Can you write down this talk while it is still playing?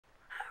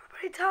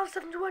everybody,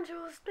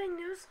 Tom721 with Big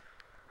News.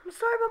 I'm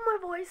sorry about my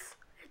voice.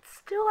 It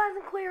still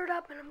hasn't cleared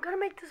up, and I'm going to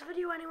make this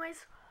video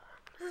anyways.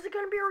 This is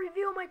going to be a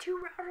review of my two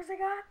routers I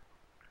got.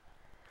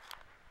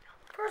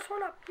 First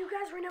one up, you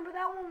guys remember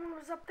that one when it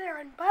was up there.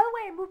 And by the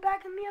way, I moved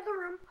back in the other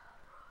room.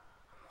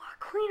 A lot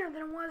cleaner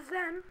than it was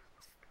then.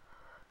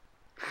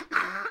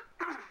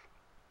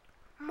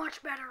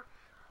 Much better,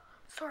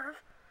 sort of.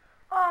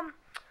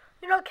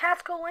 You know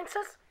Casco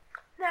Linksys?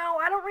 Now,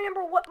 I don't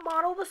remember what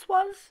model this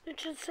was. It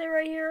should say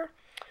right here.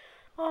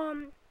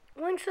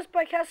 Linksys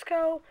by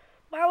Casco,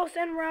 wireless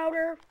N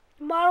router,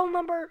 model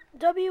number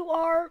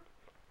WR-T12ON.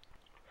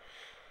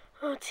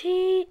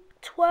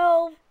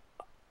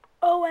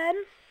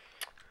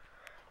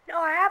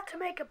 Now, I have to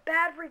make a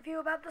bad review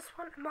about this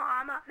one.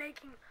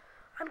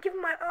 I'm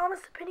giving my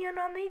honest opinion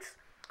on these.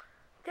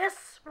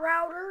 This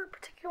router,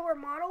 particular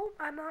model,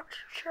 I'm not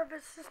sure if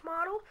it's this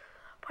model,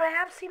 but I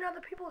have seen other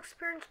people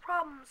experience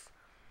problems.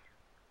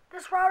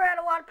 This router had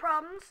a lot of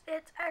problems.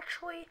 It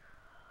actually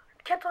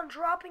kept on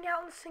dropping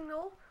out in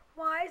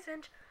signal-wise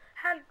and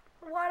had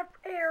a lot of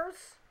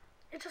errors.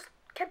 It just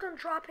kept on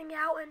dropping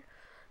out, and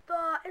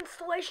the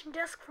installation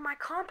disk for my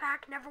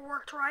compact never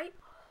worked right.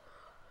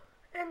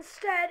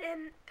 Instead,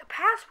 the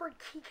password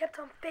key kept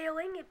on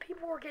failing, and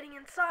people were getting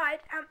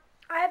inside.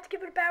 I have to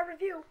give it a bad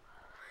review.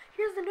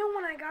 Here's the new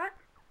one I got.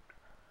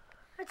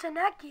 It's a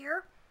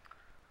Netgear.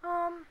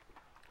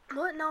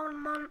 What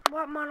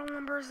model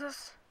number is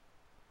this?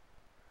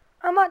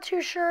 I'm not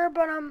too sure,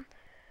 but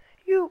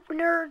you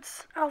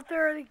nerds out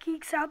there, the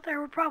geeks out there,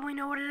 would probably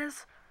know what it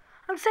is.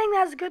 I'm saying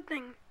that as a good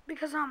thing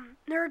because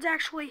nerds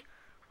actually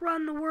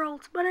run the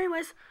world. But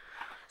anyways,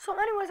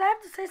 I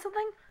have to say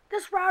something.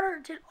 This router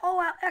did all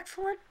out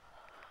excellent.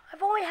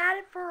 I've only had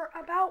it for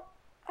about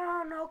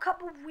a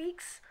couple of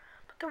weeks,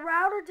 but the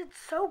router did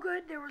so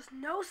good. There was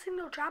no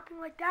signal dropping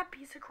like that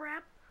piece of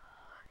crap,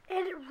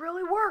 and it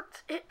really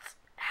worked. It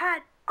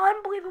had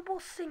unbelievable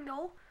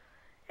signal.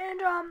 And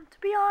to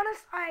be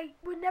honest, I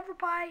would never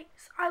buy.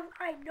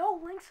 I know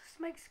Linksys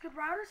makes good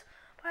routers,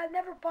 but I'd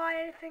never buy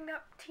anything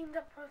that teamed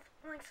up with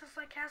Linksys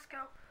like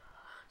Casco.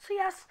 So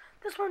yes,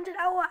 this one did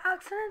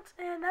excellent,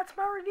 and that's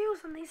my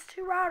reviews on these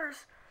two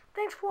routers.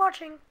 Thanks for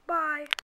watching. Bye.